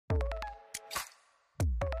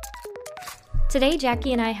Today,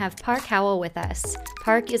 Jackie and I have Park Howell with us.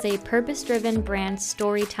 Park is a purpose-driven brand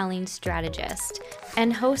storytelling strategist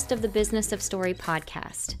and host of the Business of Story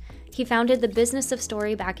podcast. He founded the Business of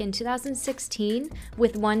Story back in 2016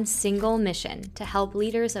 with one single mission: to help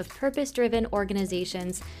leaders of purpose-driven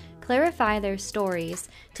organizations clarify their stories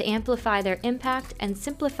to amplify their impact and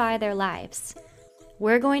simplify their lives.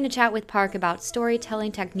 We're going to chat with Park about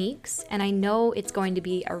storytelling techniques, and I know it's going to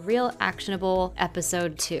be a real actionable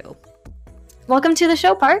episode too. Welcome to the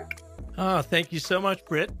show, Park. Oh, thank you so much,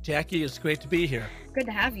 Britt. Jackie, it's great to be here. Good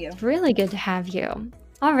to have you. Really good to have you.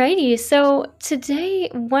 Alrighty, so today,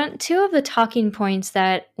 two of the talking points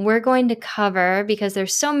that we're going to cover, because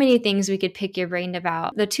there's so many things we could pick your brain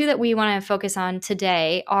about, the two that we want to focus on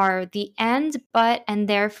today are the and, but, and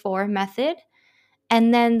therefore method,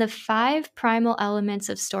 and then the 5 primal elements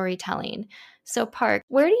of storytelling. So Park,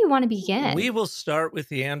 where do you want to begin? We will start with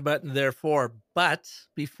the and, but, and therefore. But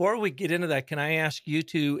before we get into that, can I ask you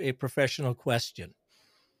two a professional question?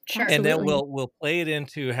 Sure. And then Absolutely. we'll play it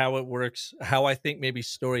into how it works, how I think maybe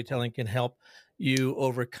storytelling can help you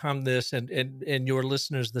overcome this and your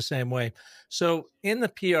listeners the same way. So in the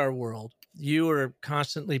PR world, you are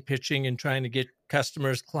constantly pitching and trying to get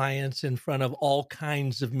customers, clients in front of all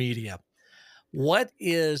kinds of media. What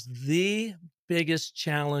is the biggest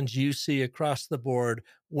challenge you see across the board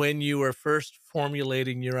when you are first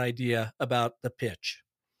formulating your idea about the pitch?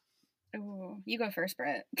 Ooh, you go first,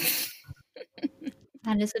 Brett.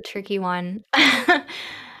 That is a tricky one.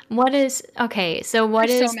 What is There's so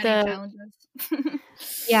many challenges.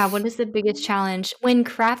 what is the biggest challenge when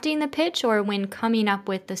crafting the pitch or when coming up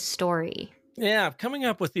with the story? Yeah, coming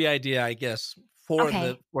up with the idea, I guess, for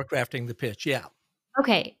Okay. crafting the pitch. Yeah.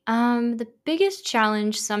 Okay. The biggest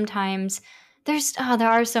challenge sometimes there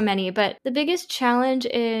are so many, but the biggest challenge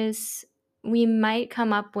is we might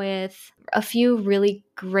come up with a few really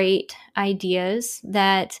great ideas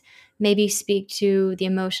that maybe speak to the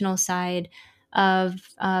emotional side of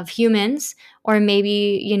humans, or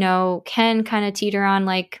maybe, can kind of teeter on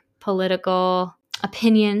like political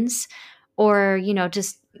opinions, or,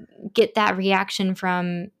 just get that reaction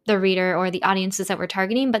from the reader or the audiences that we're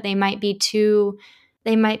targeting, but they might be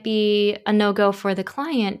a no-go for the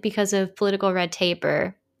client because of political red tape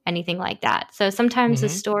or anything like that. So sometimes the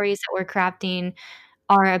Mm-hmm. stories that we're crafting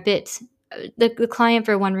are a bit, the client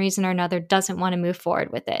for one reason or another doesn't want to move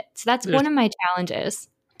forward with it. So that's There's one of my challenges.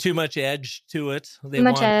 too much edge to it. Too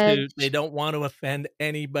much edge. They don't want to offend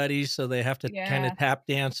anybody, so they have to kind Yeah, of tap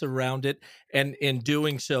dance around it. And in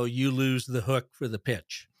doing so, you lose the hook for the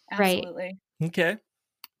pitch. Right. absolutely. Okay,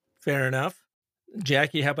 fair enough.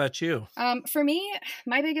 Jackie, how about you? For me,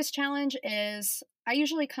 my biggest challenge is I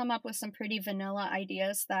usually come up with some pretty vanilla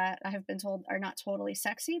ideas that I have been told are not totally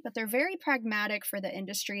sexy, but they're very pragmatic for the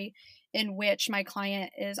industry in which my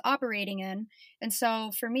client is operating in. And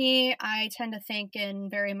so for me, I tend to think in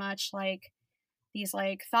very much like these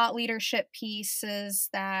like thought leadership pieces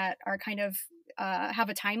that are kind of have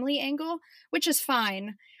a timely angle, which is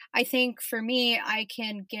fine. I think for me, I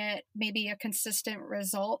can get maybe a consistent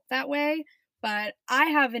result that way. But I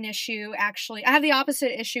have an issue, actually. I have the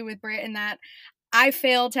opposite issue with Brit in that I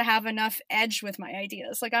fail to have enough edge with my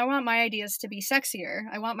ideas. Like, I want my ideas to be sexier.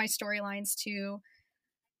 I want my storylines to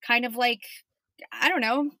kind of like, I don't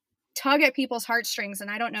know, tug at people's heartstrings.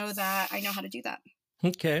 And I don't know that I know how to do that.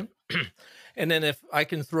 Okay. And then if I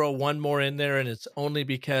can throw one more in there, and it's only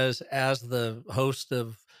because as the host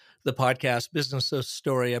of the podcast Business of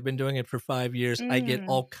Story, I've been doing it for 5 years. I get Mm,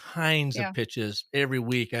 all kinds of yeah. pitches every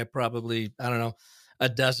week. I don't know, a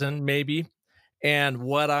dozen maybe. And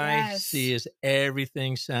what I see Yes. is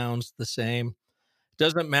everything sounds the same.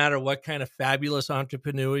 Doesn't matter what kind of fabulous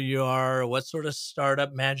entrepreneur you are, or what sort of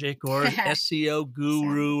startup magic or SEO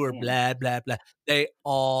guru Savvy. or Yeah. blah, blah, blah. They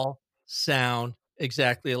all sound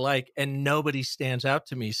exactly alike, and nobody stands out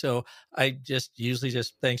to me. So I just usually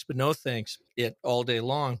just thanks, but no thanks it all day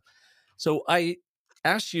long. So I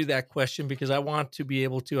asked you that question because I want to be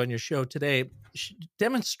able to, on your show today,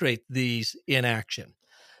 demonstrate these in action.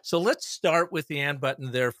 So let's start with the and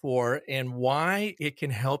button, therefore, and why it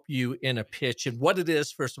can help you in a pitch and what it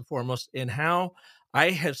is, first and foremost, and how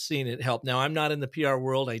I have seen it help. Now, I'm not in the PR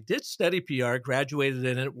world. I did study PR, graduated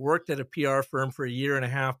in it, worked at a PR firm for a year and a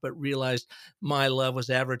half, but realized my love was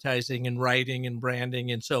advertising and writing and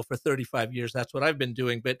branding. And so for 35 years, that's what I've been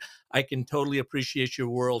doing. But I can totally appreciate your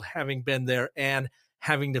world, having been there and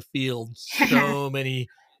having to field so many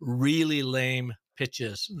really lame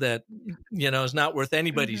pitches that is not worth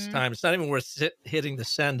anybody's hmm time. It's not even worth hitting the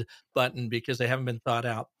send button because they haven't been thought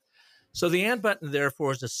out. So the and button,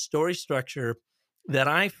 therefore, is a story structure that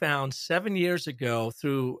I found 7 years ago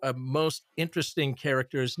through a most interesting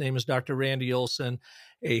character. His name is Dr. Randy Olson,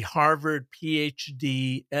 a Harvard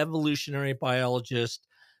PhD evolutionary biologist,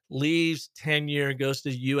 leaves tenure, goes to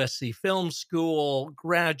USC Film School,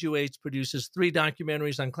 graduates, produces 3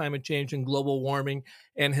 documentaries on climate change and global warming,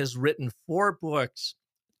 and has written 4 books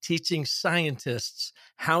teaching scientists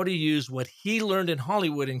how to use what he learned in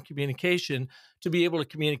Hollywood in communication to be able to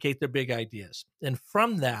communicate their big ideas. And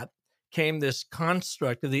from that came this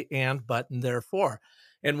construct of the and, but, and therefore.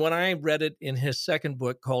 And when I read it in his second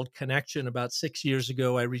book called Connection about 6 years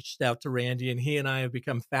ago, I reached out to Randy, and he and I have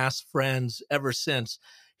become fast friends ever since.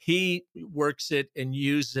 He works it and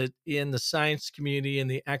uses it in the science community, in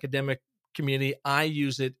the academic community. I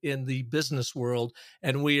use it in the business world,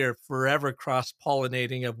 and we are forever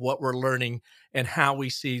cross-pollinating of what we're learning and how we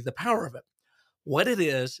see the power of it. What it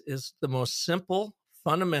is the most simple,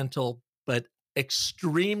 fundamental, but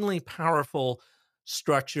extremely powerful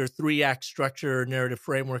structure, 3-act structure, narrative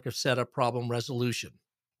framework of setup, problem, resolution.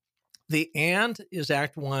 The and is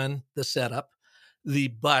act 1, the setup. The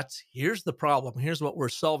but, here's the problem, here's what we're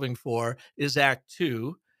solving for, is act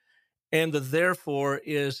 2. And the therefore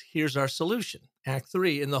is here's our solution, act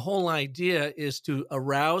 3. And the whole idea is to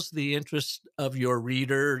arouse the interest of your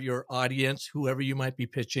reader, your audience, whoever you might be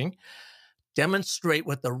pitching. Demonstrate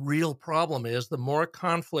what the real problem is. The more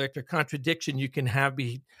conflict or contradiction you can have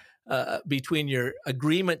between your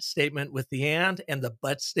agreement statement with the and the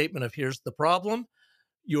but statement of here's the problem,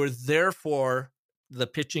 you're therefore the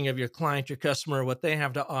pitching of your client, your customer, what they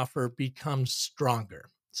have to offer becomes stronger.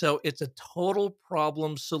 So it's a total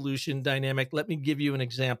problem solution dynamic. Let me give you an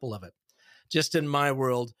example of it. Just in my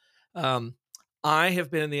world, I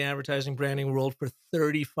have been in the advertising branding world for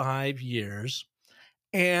 35 years.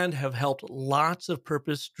 And have helped lots of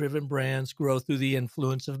purpose-driven brands grow through the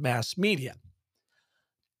influence of mass media.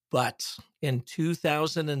 But in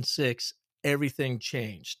 2006, everything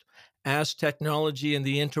changed. As technology and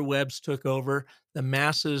the interwebs took over, the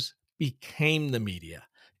masses became the media,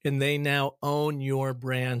 and they now own your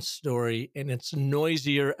brand story, and it's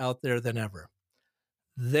noisier out there than ever.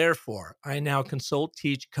 Therefore, I now consult,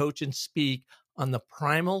 teach, coach, and speak on the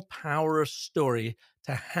primal power of story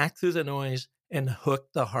to hack through the noise and hook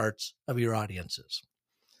the hearts of your audiences.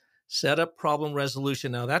 Setup, problem,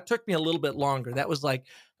 resolution. Now, that took me a little bit longer. That was like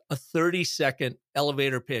a 30-second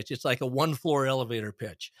elevator pitch. It's like a 1-floor elevator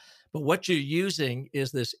pitch. But what you're using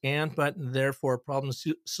is this and, but, and therefore problem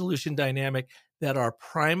solution dynamic that our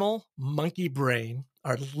primal monkey brain,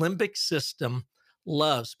 our limbic system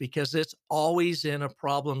loves, because it's always in a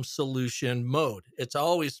problem solution mode. It's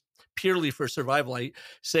always purely for survival. I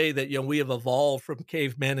say that, we have evolved from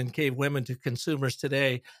cavemen and cavewomen to consumers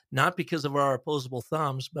today, not because of our opposable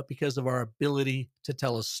thumbs, but because of our ability to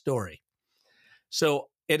tell a story. So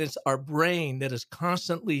it is our brain that is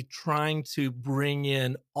constantly trying to bring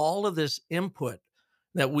in all of this input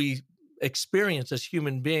that we experience as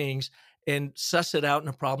human beings and suss it out in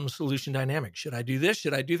a problem solution dynamic. Should I do this?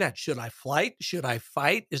 Should I do that? Should I flight? Should I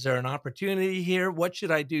fight? Is there an opportunity here? What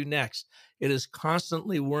should I do next? It is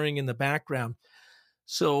constantly whirring in the background.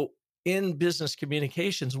 So in business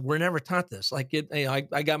communications, we're never taught this. Like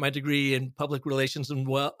I got my degree in public relations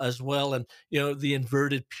as well. And, the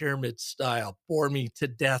inverted pyramid style, bore me to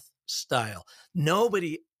death style.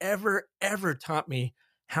 Nobody ever taught me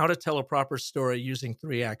how to tell a proper story using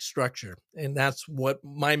 3-act structure. And that's what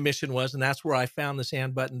my mission was. And that's where I found this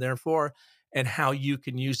and, but, and therefore, and how you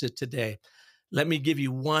can use it today. Let me give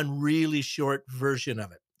you one really short version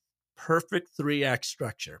of it. Perfect 3-act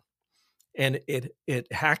structure. And it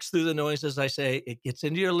hacks through the noise, as I say, it gets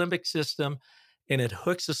into your limbic system, and it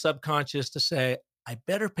hooks the subconscious to say, I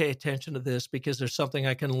better pay attention to this because there's something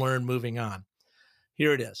I can learn moving on.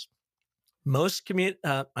 Here it is. Let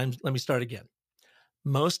me start again.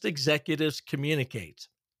 Most executives communicate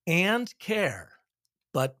and care,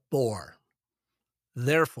 but bore.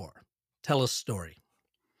 Therefore, tell a story.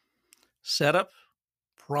 Setup,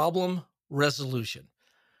 problem, resolution.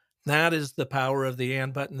 That is the power of the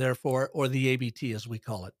and, but, and therefore, or the ABT as we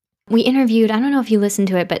call it. We interviewed, I don't know if you listened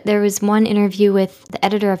to it, but there was one interview with the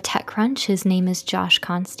editor of TechCrunch. His name is Josh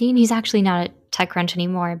Constein. He's actually not at TechCrunch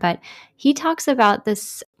anymore, but he talks about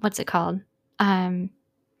this, what's it called? Template,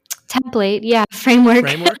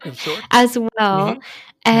 framework of sorts. As well. Mm-hmm.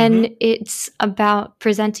 And it's about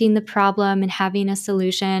presenting the problem and having a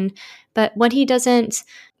solution. But what he doesn't,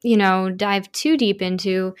 dive too deep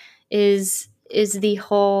into is the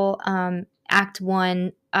whole Act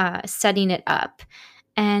 1 setting it up.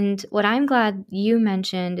 And what I'm glad you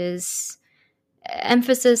mentioned is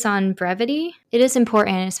emphasis on brevity. It is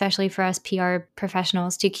important, especially for us PR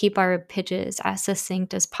professionals, to keep our pitches as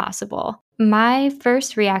succinct as possible. My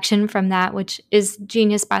first reaction from that, which is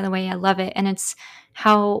genius, by the way, I love it, and it's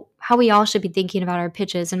how we all should be thinking about our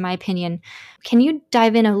pitches, in my opinion. Can you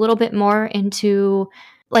dive in a little bit more into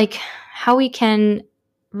like how we can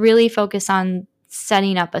really focus on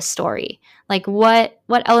setting up a story? Like what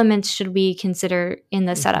elements should we consider in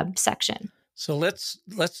the setup section? So let's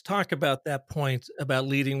talk about that point about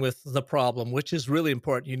leading with the problem, which is really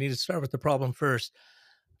important. You need to start with the problem first.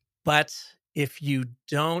 But if you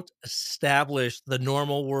don't establish the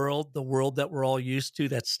normal world, the world that we're all used to,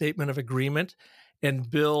 that statement of agreement,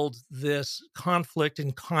 and build this conflict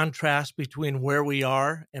and contrast between where we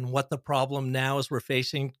are and what the problem now is we're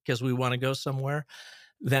facing because we want to go somewhere,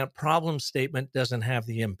 that problem statement doesn't have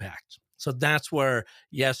the impact. So that's where,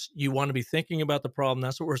 yes, you want to be thinking about the problem.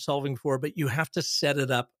 That's what we're solving for, but you have to set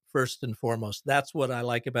it up first and foremost. That's what I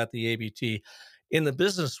like about the ABT. In the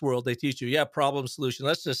business world, they teach you, problem, solution.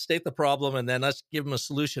 Let's just state the problem and then let's give them a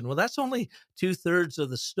solution. Well, that's only 2/3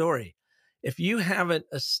 of the story. If you haven't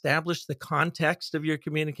established the context of your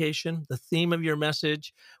communication, the theme of your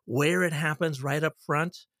message, where it happens right up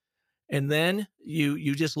front, and then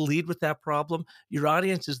you just lead with that problem, your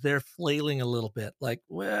audience is there flailing a little bit like,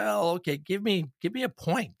 well, okay, give me a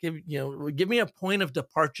point, give me a point of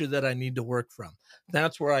departure that I need to work from.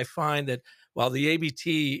 That's where I find that while the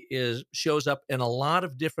ABT shows up in a lot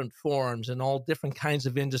of different forms in all different kinds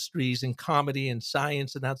of industries, in comedy and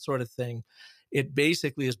science and that sort of thing, it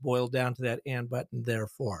basically is boiled down to that and button,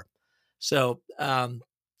 therefore. So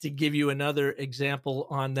to give you another example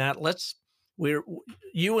on that,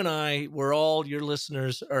 you and I, we're all, your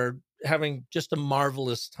listeners are having just a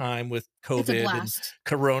marvelous time with COVID and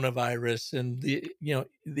coronavirus and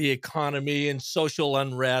the economy and social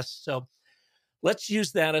unrest. So let's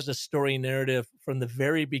use that as a story narrative from the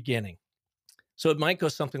very beginning. So it might go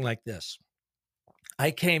something like this.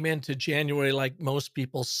 I came into January, like most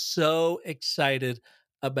people, so excited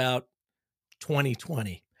about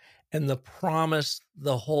 2020 and the promise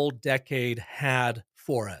the whole decade had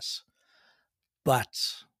for us.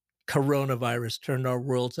 But coronavirus turned our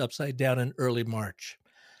worlds upside down in early March.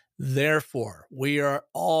 Therefore, we are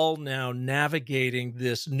all now navigating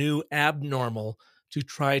this new abnormal to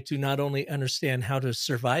try to not only understand how to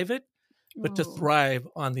survive it, but to thrive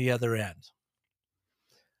on the other end.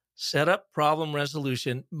 Setup, problem,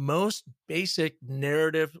 resolution, most basic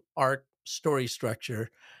narrative arc story structure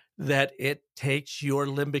that it takes your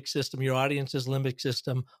limbic system, your audience's limbic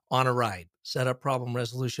system on a ride. Setup, problem,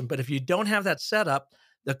 resolution. But if you don't have that setup,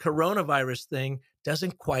 the coronavirus thing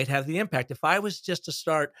doesn't quite have the impact. If I was just to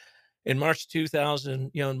start in March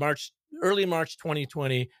 2000, early March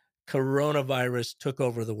 2020, coronavirus took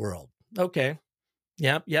over the world. Okay.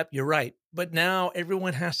 Yep, you're right. But now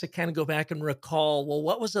everyone has to kind of go back and recall, well,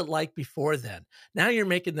 what was it like before then? Now you're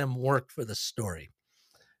making them work for the story.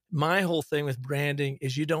 My whole thing with branding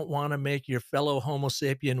is you don't want to make your fellow Homo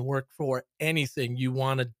sapien work for anything. You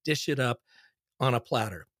want to dish it up on a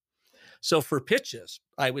platter. So for pitches,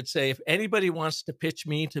 I would say if anybody wants to pitch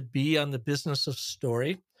me to be on the business of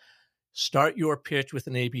story, start your pitch with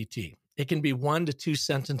an ABT. It can be 1 to 2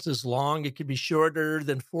 sentences long. It can be shorter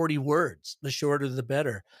than 40 words. The shorter, the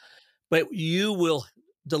better. But you will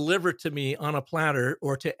deliver to me on a platter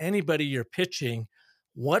or to anybody you're pitching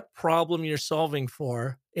what problem you're solving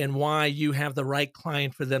for and why you have the right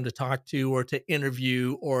client for them to talk to or to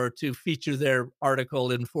interview or to feature their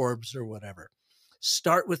article in Forbes or whatever.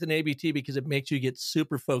 Start with an ABT because it makes you get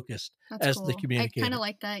super focused. That's as cool. The communicator. I kind of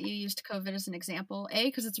like that you used COVID as an example.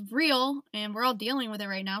 Because it's real and we're all dealing with it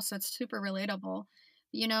right now, so it's super relatable.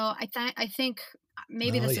 I think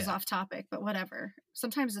maybe this is off topic, but whatever.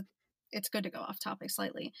 Sometimes it's good to go off topic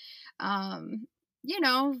slightly.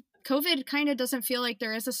 COVID kind of doesn't feel like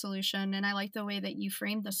there is a solution, and I like the way that you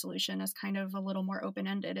framed the solution as kind of a little more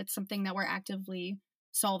open-ended. It's something that we're actively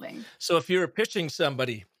solving. So if you're pitching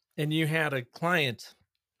somebody and you had a client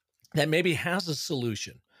that maybe has a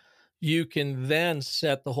solution, you can then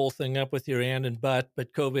set the whole thing up with your and but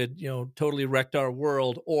COVID, totally wrecked our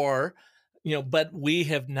world, or, but we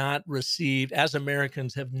have not received, as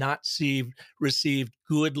Americans, have not received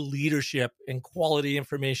good leadership and quality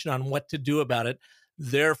information on what to do about it.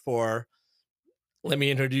 Therefore, let me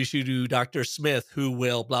introduce you to Dr. Smith, who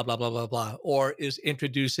will blah, blah, blah, blah, blah, or is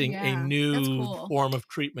introducing a new form of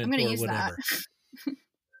treatment or whatever.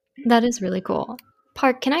 That is really cool.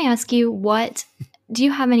 Park, can I ask you, do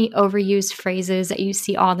you have any overused phrases that you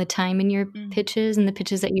see all the time in your pitches and the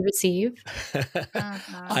pitches that you receive?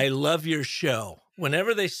 I love your show.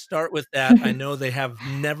 Whenever they start with that, I know they have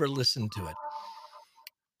never listened to it.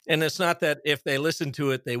 And it's not that if they listen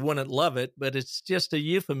to it, they wouldn't love it, but it's just a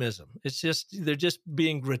euphemism. It's just, they're just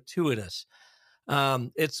being gratuitous.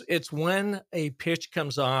 It's when a pitch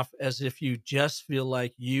comes off as if you just feel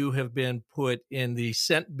like you have been put in the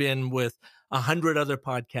scent bin with 100 other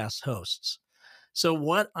podcast hosts. So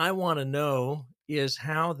what I want to know is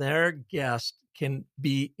how their guest can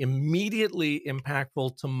be immediately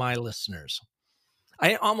impactful to my listeners.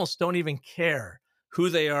 I almost don't even care who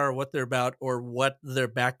they are, what they're about, or what their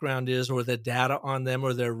background is, or the data on them,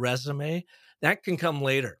 or their resume. That can come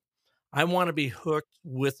later. I want to be hooked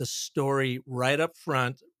with a story right up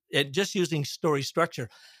front and just using story structure.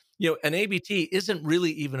 An ABT isn't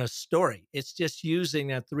really even a story. It's just using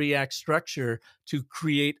that 3-act structure to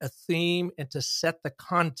create a theme and to set the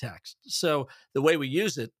context. So the way we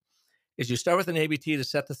use it is you start with an ABT to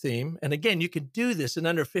set the theme. And again, you can do this in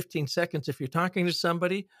under 15 seconds if you're talking to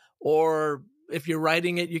somebody, or if you're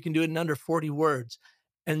writing it, you can do it in under 40 words.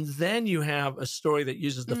 And then you have a story that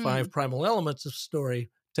uses the 5 primal elements of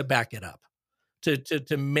story to back it up,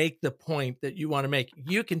 to make the point that you want to make.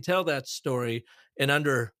 You can tell that story in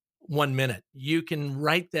under 1 minute. You can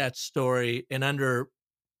write that story in under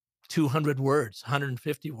 200 words,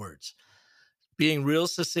 150 words. Being real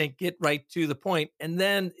succinct, get right to the point, and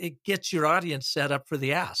then it gets your audience set up for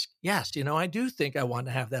the ask. Yes, I do think I want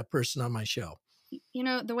to have that person on my show.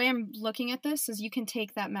 The way I'm looking at this is you can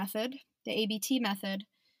take that method, the ABT method,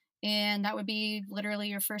 and that would be literally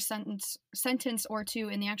your first sentence or two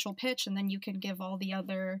in the actual pitch, and then you can give all the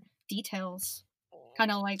other details,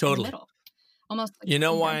 kind of like in the middle. Almost like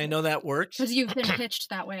why I know that works? Because you've been pitched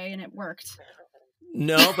that way and it worked.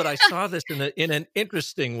 No, but I saw this in an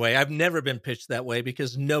interesting way. I've never been pitched that way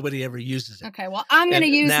because nobody ever uses it. Okay, well, I'm going to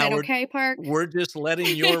use it, okay, Park? We're just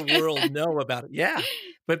letting your world know about it. Yeah,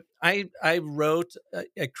 but I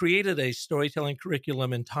created a storytelling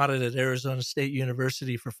curriculum and taught it at Arizona State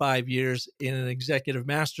University for 5 years in an executive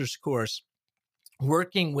master's course,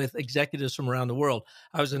 working with executives from around the world.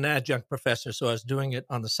 I was an adjunct professor, so I was doing it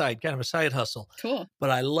on the side, kind of a side hustle. Cool.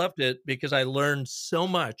 But I loved it because I learned so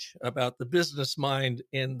much about the business mind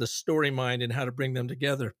and the story mind and how to bring them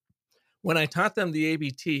together. When I taught them the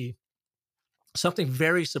ABT, something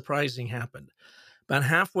very surprising happened. About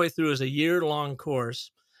halfway through, as a year-long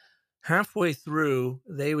course, halfway through,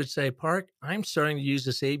 they would say, Park, I'm starting to use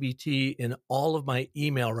this ABT in all of my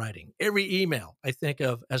email writing. Every email I think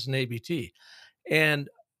of as an ABT. And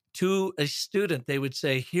to a student, they would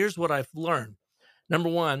say, here's what I've learned. Number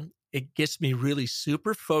one, it gets me really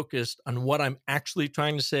super focused on what I'm actually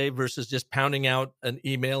trying to say versus just pounding out an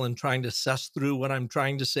email and trying to suss through what I'm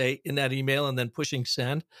trying to say in that email and then pushing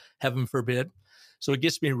send, heaven forbid. So it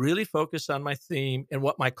gets me really focused on my theme and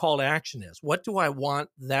what my call to action is. What do I want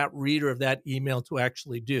that reader of that email to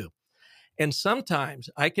actually do? And sometimes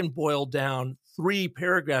I can boil down 3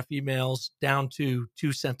 paragraph emails down to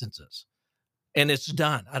 2 sentences. And it's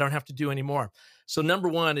done. I don't have to do any more. So number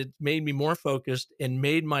one, it made me more focused and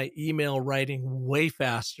made my email writing way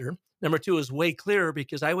faster. Number two is way clearer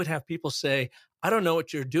because I would have people say, I don't know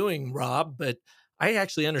what you're doing, Rob, but I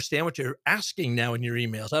actually understand what you're asking now in your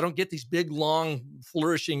emails. I don't get these big, long,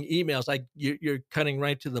 flourishing emails. You're cutting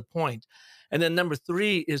right to the point. And then number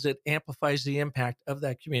 3 is it amplifies the impact of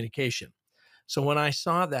that communication. So when I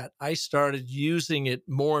saw that, I started using it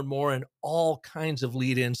more and more in all kinds of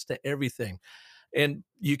lead-ins to everything. And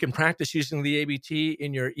you can practice using the ABT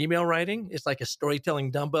in your email writing. It's like a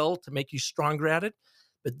storytelling dumbbell to make you stronger at it.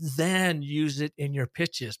 But then use it in your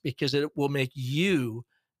pitches because it will make you,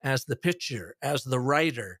 as the pitcher, as the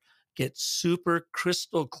writer, get super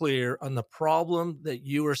crystal clear on the problem that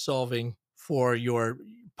you are solving for your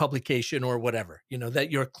publication or whatever, that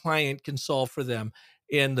your client can solve for them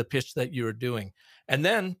in the pitch that you are doing. And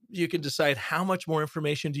then you can decide how much more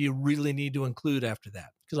information do you really need to include after that?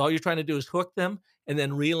 Because all you're trying to do is hook them and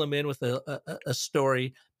then reel them in with a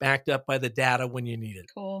story backed up by the data when you need it.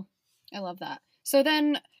 Cool. I love that. So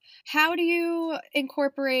then how do you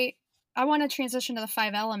incorporate, I want to transition to the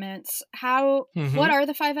 5 elements. What are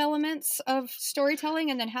the 5 elements of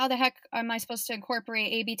storytelling? And then how the heck am I supposed to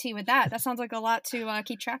incorporate ABT with that? That sounds like a lot to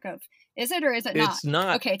keep track of. Is it or is it not? It's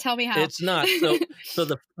not. Okay, tell me how. It's not. So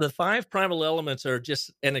the 5 primal elements are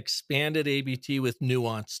just an expanded ABT with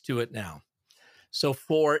nuance to it now. So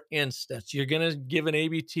for instance, you're going to give an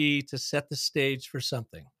ABT to set the stage for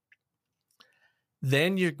something.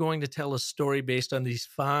 Then you're going to tell a story based on these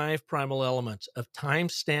 5 primal elements of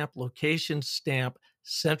timestamp, location stamp,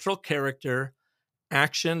 central character,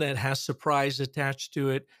 action that has surprise attached to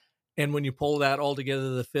it. And when you pull that all together,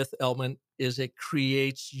 the 5th element is it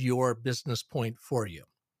creates your business point for you.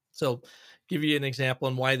 So give you an example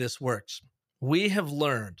on why this works. We have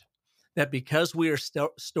learned that because we are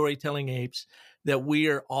storytelling apes, that we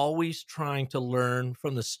are always trying to learn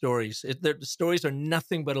from the stories. The stories are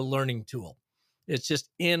nothing but a learning tool. It's just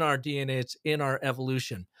in our DNA, it's in our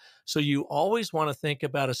evolution. So you always want to think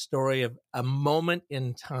about a story of a moment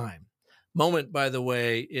in time. Moment, by the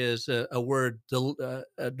way, is a word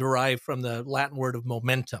derived from the Latin word of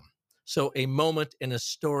momentum. So a moment in a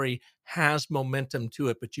story has momentum to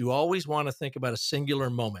it, but you always want to think about a singular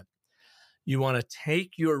moment. You want to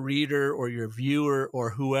take your reader or your viewer or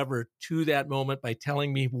whoever to that moment by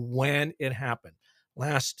telling me when it happened.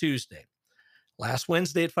 Last Tuesday, last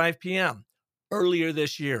Wednesday at 5 p.m., earlier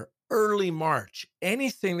this year, early March.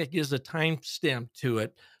 Anything that gives a timestamp to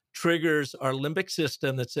it triggers our limbic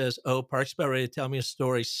system that says, oh, Park's about ready to tell me a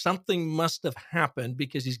story. Something must have happened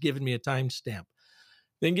because he's given me a timestamp.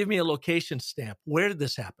 Then give me a location stamp. Where did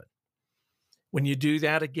this happen? When you do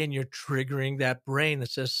that, again, you're triggering that brain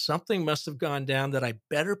that says something must have gone down that I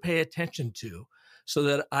better pay attention to so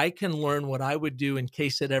that I can learn what I would do in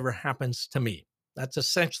case it ever happens to me. That's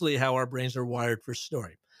essentially how our brains are wired for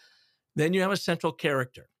story. Then you have a central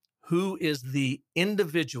character. Who is the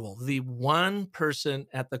individual, the one person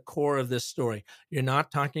at the core of this story? You're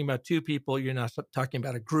not talking about two people. You're not talking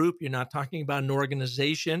about a group. You're not talking about an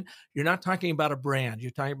organization. You're not talking about a brand.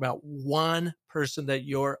 You're talking about one person that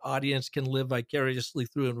your audience can live vicariously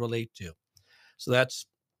through and relate to. So that's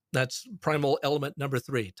primal element number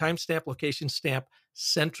 3. Timestamp, location stamp,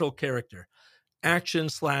 central character,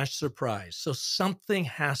 action/surprise. So something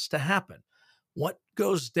has to happen. What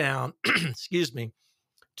goes down, excuse me,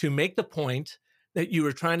 to make the point that you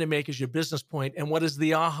were trying to make as your business point, and what is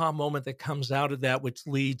the aha moment that comes out of that, which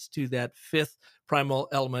leads to that 5th primal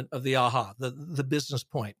element of the aha, the business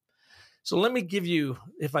point. So let me give you,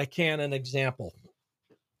 if I can, an example.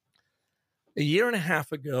 A year and a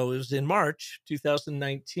half ago, it was in March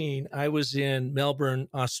 2019, I was in Melbourne,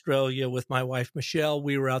 Australia with my wife, Michelle.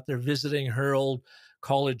 We were out there visiting her old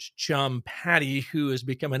college chum, Patty, who has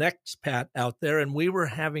become an expat out there. And we were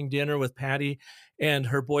having dinner with Patty and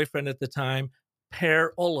her boyfriend at the time,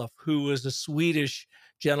 Per-Olof, who was a Swedish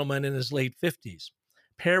gentleman in his late 50s.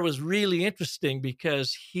 Per was really interesting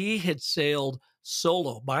because he had sailed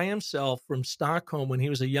solo by himself from Stockholm when he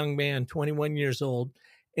was a young man, 21 years old,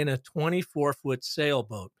 in a 24-foot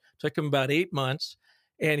sailboat. Took him about 8 months,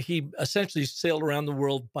 and he essentially sailed around the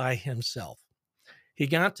world by himself. He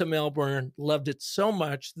got to Melbourne, loved it so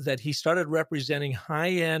much that he started representing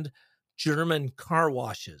high-end German car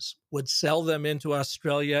washes, would sell them into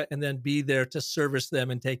Australia and then be there to service them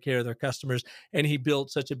and take care of their customers. And he built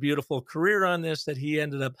such a beautiful career on this that he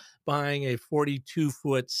ended up buying a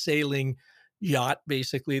 42-foot sailing yacht,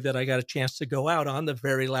 basically, that I got a chance to go out on the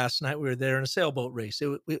very last night we were there in a sailboat race.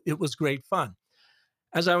 It was great fun.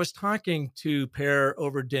 As I was talking to Per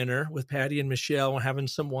over dinner with Patty and Michelle and having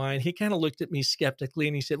some wine, he kind of looked at me skeptically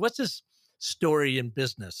and he said, what's this story in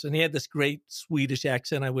business? And he had this great Swedish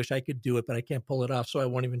accent. I wish I could do it, but I can't pull it off, so I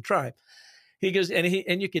won't even try. He goes,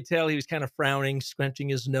 and you could tell he was kind of frowning, scrunching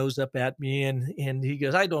his nose up at me. And he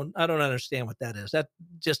goes, I don't understand what that is. That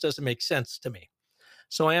just doesn't make sense to me.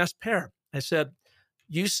 So I asked Per, I said,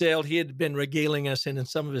 you sailed, he had been regaling us in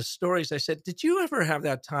some of his stories. I said, did you ever have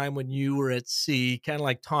that time when you were at sea, kind of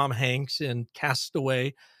like Tom Hanks in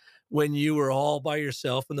Castaway, when you were all by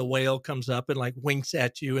yourself and the whale comes up and like winks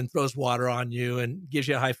at you and throws water on you and gives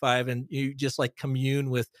you a high five and you just like commune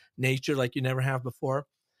with nature like you never have before?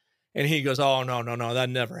 And he goes, oh, no, that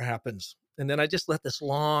never happens. And then I just let this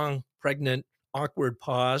long, pregnant, awkward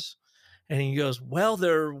pause. And he goes, well,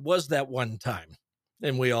 there was that one time.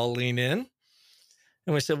 And we all lean in.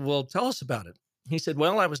 And we said, well, tell us about it. He said,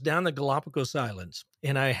 well, I was down the Galapagos Islands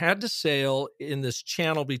and I had to sail in this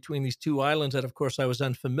channel between these two islands that, of course, I was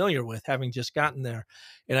unfamiliar with, having just gotten there.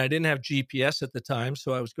 And I didn't have GPS at the time,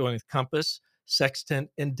 so I was going with compass, sextant,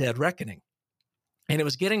 and dead reckoning. And it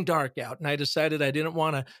was getting dark out, and I decided I didn't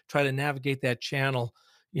want to try to navigate that channel,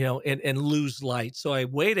 and lose light. So I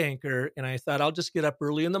weighed anchor, and I thought I'll just get up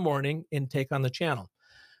early in the morning and take on the channel.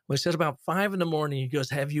 Well, he said about 5 a.m, he goes,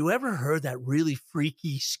 have you ever heard that really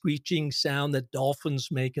freaky screeching sound that dolphins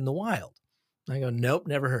make in the wild? I go, nope,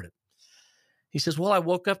 never heard it. He says, well, I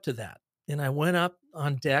woke up to that. And I went up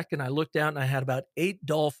on deck and I looked out and I had about 8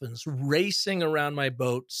 dolphins racing around my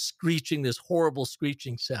boat, screeching this horrible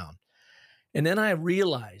screeching sound. And then I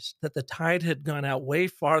realized that the tide had gone out way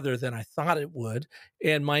farther than I thought it would.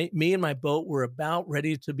 And me and my boat were about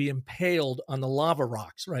ready to be impaled on the lava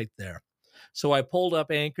rocks right there. So I pulled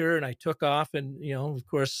up anchor and I took off and, of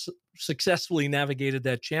course, successfully navigated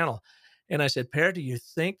that channel. And I said, Per, do you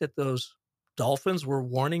think that those dolphins were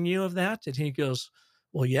warning you of that? And he goes,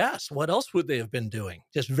 well, yes. What else would they have been doing?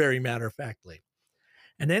 Just very matter-of-factly.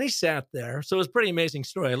 And then he sat there. So it was a pretty amazing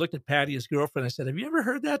story. I looked at Patty, his girlfriend. I said, have you ever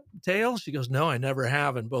heard that tale? She goes, no, I never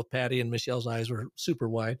have. And both Patty and Michelle's eyes were super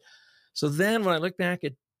wide. So then when I looked back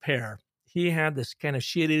at Per, he had this kind of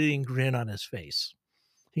shit-eating grin on his face.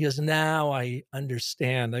 He goes, now I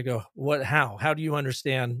understand. I go, what, how? How do you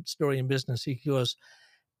understand story and business? He goes,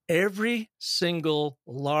 every single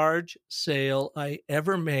large sale I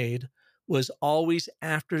ever made was always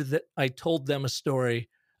after that I told them a story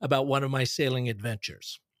about one of my sailing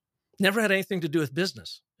adventures. Never had anything to do with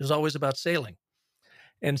business. It was always about sailing.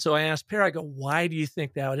 And so I asked Per, I go, why do you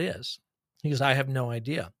think that is? He goes, I have no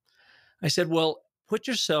idea. I said, well, put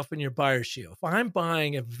yourself in your buyer's shoe. If I'm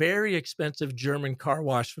buying a very expensive German car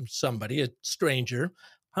wash from somebody, a stranger,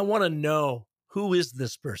 I want to know, who is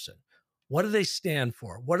this person? What do they stand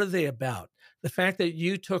for? What are they about? The fact that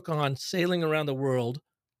you took on sailing around the world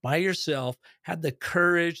by yourself, had the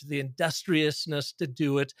courage, the industriousness to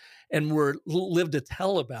do it, and lived to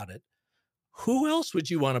tell about it. Who else would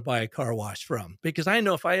you want to buy a car wash from? Because I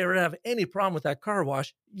know if I ever have any problem with that car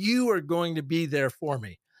wash, you are going to be there for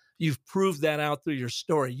me. You've proved that out through your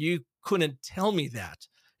story. You couldn't tell me that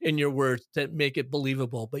in your words to make it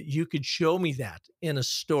believable, but you could show me that in a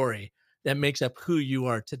story that makes up who you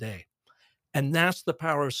are today. And that's the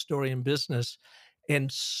power of story in business.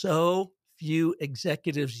 And so few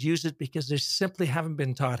executives use it because they simply haven't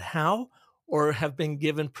been taught how or have been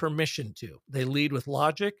given permission to. They lead with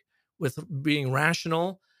logic, with being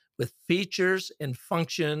rational, with features and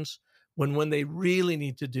functions, when they really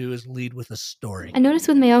need to do is lead with a story. I notice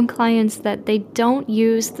with my own clients that they don't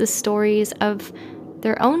use the stories of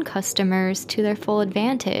their own customers to their full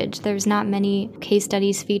advantage. There's not many case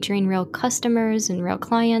studies featuring real customers and real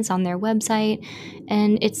clients on their website,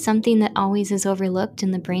 and it's something that always is overlooked in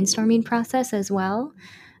the brainstorming process as well.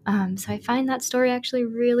 So I find that story actually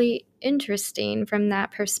really interesting from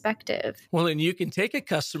that perspective. Well, and you can take a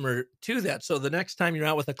customer to that. So the next time you're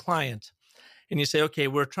out with a client and you say, okay,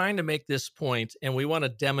 we're trying to make this point and we want to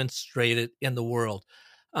demonstrate it in the world.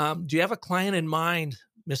 Do you have a client in mind,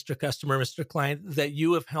 Mr. Customer, Mr. Client, that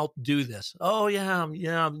you have helped do this? Oh,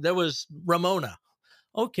 yeah, there was Ramona.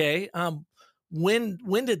 Okay,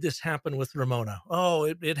 when did this happen with Ramona? Oh,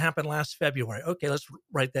 it happened last February. Okay, let's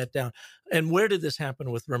write that down. And where did this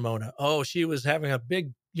happen with Ramona? Oh, she was having a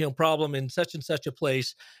big problem in such and such a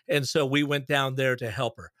place, and so we went down there to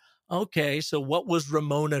help her. Okay, so what was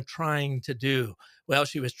Ramona trying to do? Well,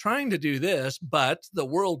 she was trying to do this, but the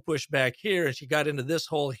world pushed back here and she got into this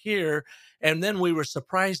hole here. And then we were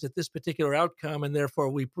surprised at this particular outcome. And therefore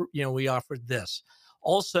we offered this.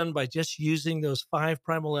 All of a sudden, by just using those 5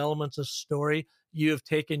 primal elements of story, you have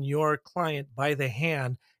taken your client by the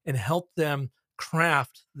hand and helped them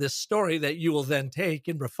craft this story that you will then take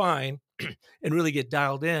and refine and really get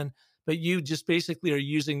dialed in. But you just basically are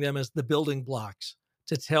using them as the building blocks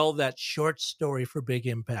to tell that short story for big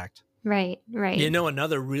impact. Right.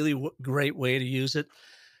 Another really great way to use it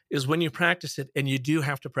is when you practice it, and you do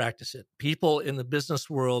have to practice it. People in the business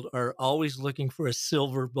world are always looking for a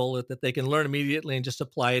silver bullet that they can learn immediately and just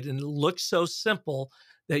apply it. And it looks so simple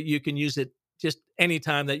that you can use it just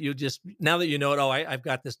anytime that now that you know it, I've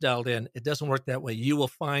got this dialed in. It doesn't work that way. You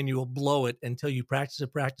will blow it until you practice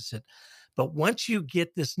it. But once you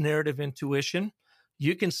get this narrative intuition,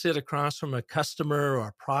 you can sit across from a customer or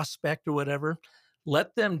a prospect or whatever,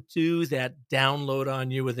 let them do that download on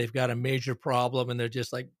you where they've got a major problem and they're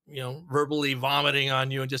just like, verbally vomiting on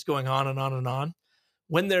you and just going on and on and on.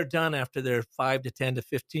 When they're done after their 5 to 10 to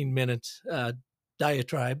 15 minutes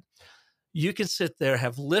diatribe, you can sit there,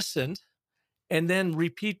 have listened, and then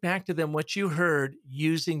repeat back to them what you heard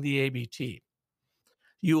using the ABT.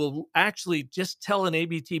 You will actually just tell an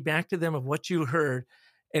ABT back to them of what you heard,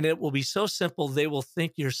 and it will be so simple, they will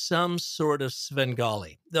think you're some sort of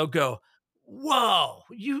Svengali. They'll go, whoa,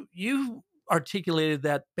 you articulated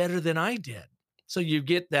that better than I did. So you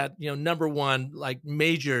get that, number one, like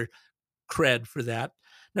major cred for that.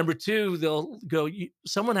 Number two, they'll go,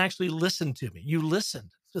 someone actually listened to me. You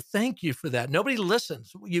listened. So thank you for that. Nobody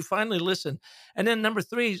listens. You finally listen. And then number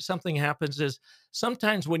three, something happens is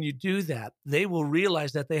sometimes when you do that, they will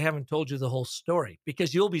realize that they haven't told you the whole story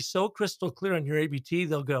because you'll be so crystal clear on your ABT.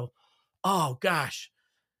 They'll go, oh gosh,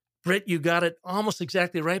 Britt, you got it almost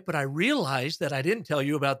exactly right, but I realized that I didn't tell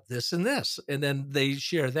you about this and this. And then they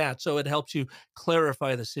share that. So it helps you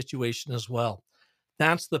clarify the situation as well.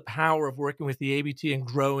 That's the power of working with the ABT and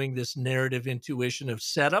growing this narrative intuition of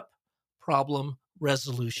setup, problem,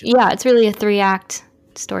 resolution. Yeah, it's really a 3-act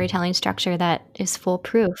storytelling structure that is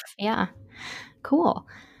foolproof. Yeah, cool.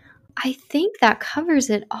 I think that covers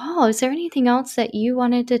it all. Is there anything else that you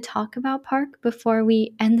wanted to talk about, Park, before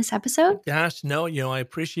we end this episode? Gosh, no, I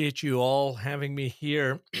appreciate you all having me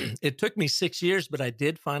here. It took me 6 years, but I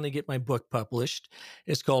did finally get my book published.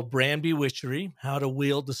 It's called Brand Bewitchery: How to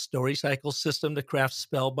Wield the Story Cycle System to Craft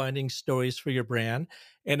Spellbinding Stories for Your Brand.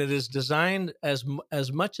 And it is designed as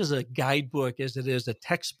much as a guidebook as it is a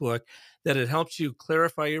textbook, that it helps you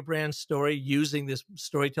clarify your brand story using this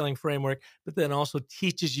storytelling framework, but then also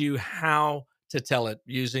teaches you how to tell it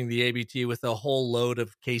using the ABT with a whole load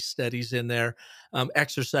of case studies in there,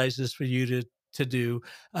 exercises for you to do.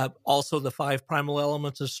 Also, the 5 primal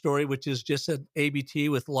elements of story, which is just an ABT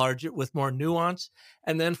with more nuance.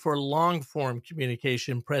 And then for long form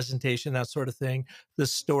communication, presentation, that sort of thing, the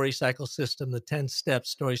story cycle system, the 10-step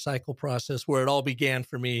story cycle process, where it all began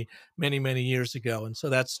for me many, many years ago. And so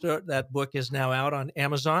that book is now out on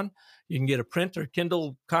Amazon. You can get a print or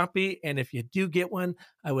Kindle copy. And if you do get one,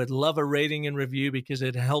 I would love a rating and review, because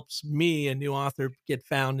it helps me, a new author, get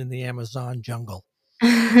found in the Amazon jungle.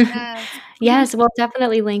 Yes, we'll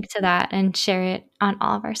definitely link to that and share it on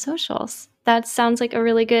all of our socials. That sounds like a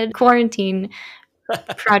really good quarantine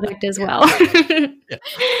project as well. Yeah,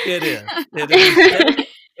 it is.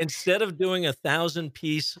 Instead of doing a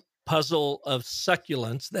 1,000-piece puzzle of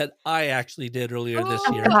succulents that I actually did earlier this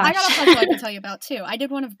year. I got a puzzle I can tell you about too. I did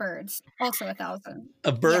one of birds, also 1,000.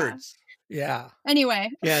 Of birds. Yeah. Anyway.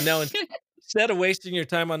 Yeah, no, instead of wasting your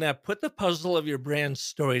time on that, put the puzzle of your brand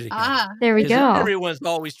story together. There we go. Everyone's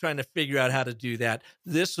always trying to figure out how to do that.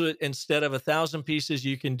 This would, instead of 1,000 pieces,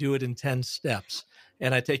 you can do it in 10 steps.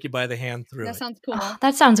 And I take you by the hand through That sounds cool.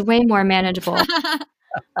 That sounds way more manageable.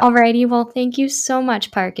 Alrighty, well, thank you so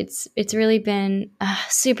much, Park. It's really been a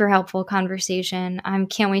super helpful conversation. I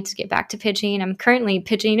can't wait to get back to pitching. I'm currently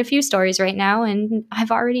pitching a few stories right now, and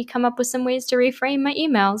I've already come up with some ways to reframe my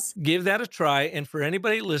emails. Give that a try. And for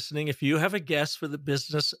anybody listening, if you have a guest for the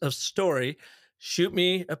business of story, shoot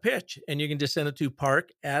me a pitch, and you can just send it to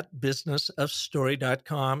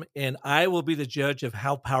park@businessofstory.com, and I will be the judge of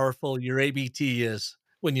how powerful your ABT is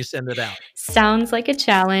when you send it out. Sounds like a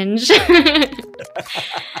challenge.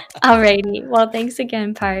 Alrighty. Well, thanks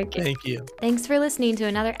again, Park. Thank you. Thanks for listening to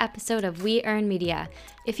another episode of We Earn Media.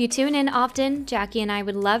 If you tune in often, Jackie and I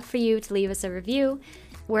would love for you to leave us a review.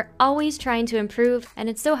 We're always trying to improve, and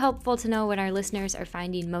it's so helpful to know what our listeners are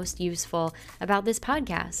finding most useful about this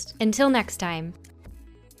podcast. Until next time.